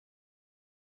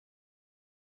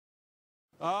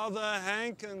Oh, the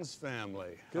Hankins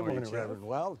family. Good morning, Reverend.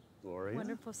 Well, Gloria.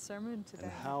 Wonderful sermon today.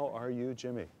 And how are you,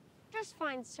 Jimmy? Just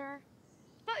fine, sir.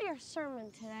 About your sermon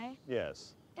today.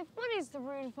 Yes. If money's the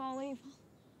root of all evil,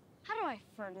 how do I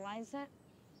fertilize it?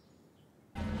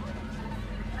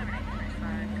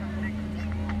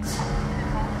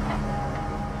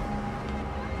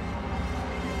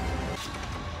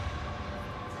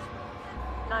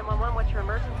 What's your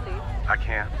emergency? I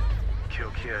can't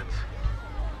kill kids.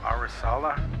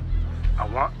 Arisala,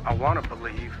 I want to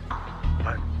believe,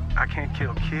 but I can't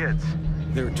kill kids.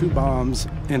 there are 2 bombs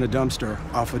in a dumpster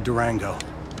off of Durango.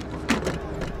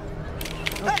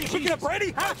 Hey, you picking up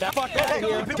Brady? Huh? Fuck out of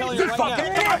here. I'm telling you right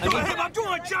now. I'm doing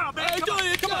my job, man. Come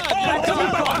on. Come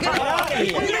on. Get out of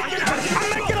here.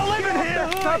 I'm making a living here.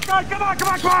 Come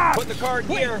on. Put the car in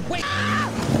gear. Wait.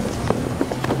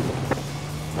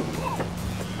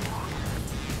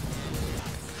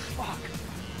 Fuck.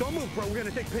 Don't move, bro. We're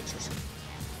gonna take pictures.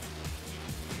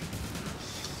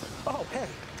 Oh, hey.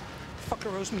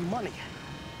 Fucker owes me money.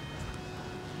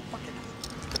 Fuck it.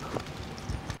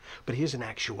 But here's an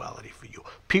actuality for you.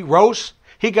 Pete Rose,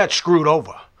 he got screwed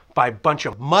over by a bunch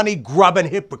of money-grubbing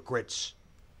hypocrites.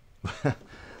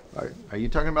 Are you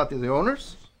talking about the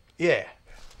owners? Yeah.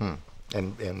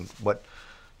 And what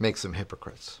makes them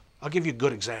hypocrites? I'll give you a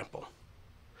good example.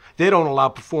 They don't allow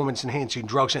performance-enhancing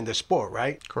drugs in their sport,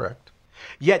 right? Correct.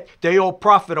 Yet they all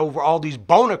profit over all these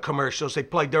boner commercials they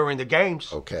play during the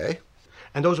games. Okay.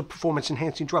 And those are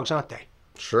performance-enhancing drugs, aren't they?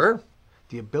 Sure.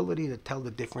 The ability to tell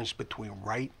the difference between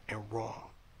right and wrong.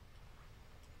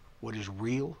 What is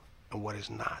real and what is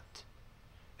not.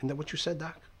 Isn't that what you said,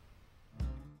 Doc?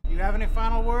 You have any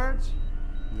final words?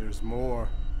 There's more.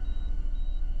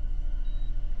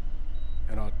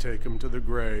 And I'll take him to the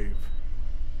grave.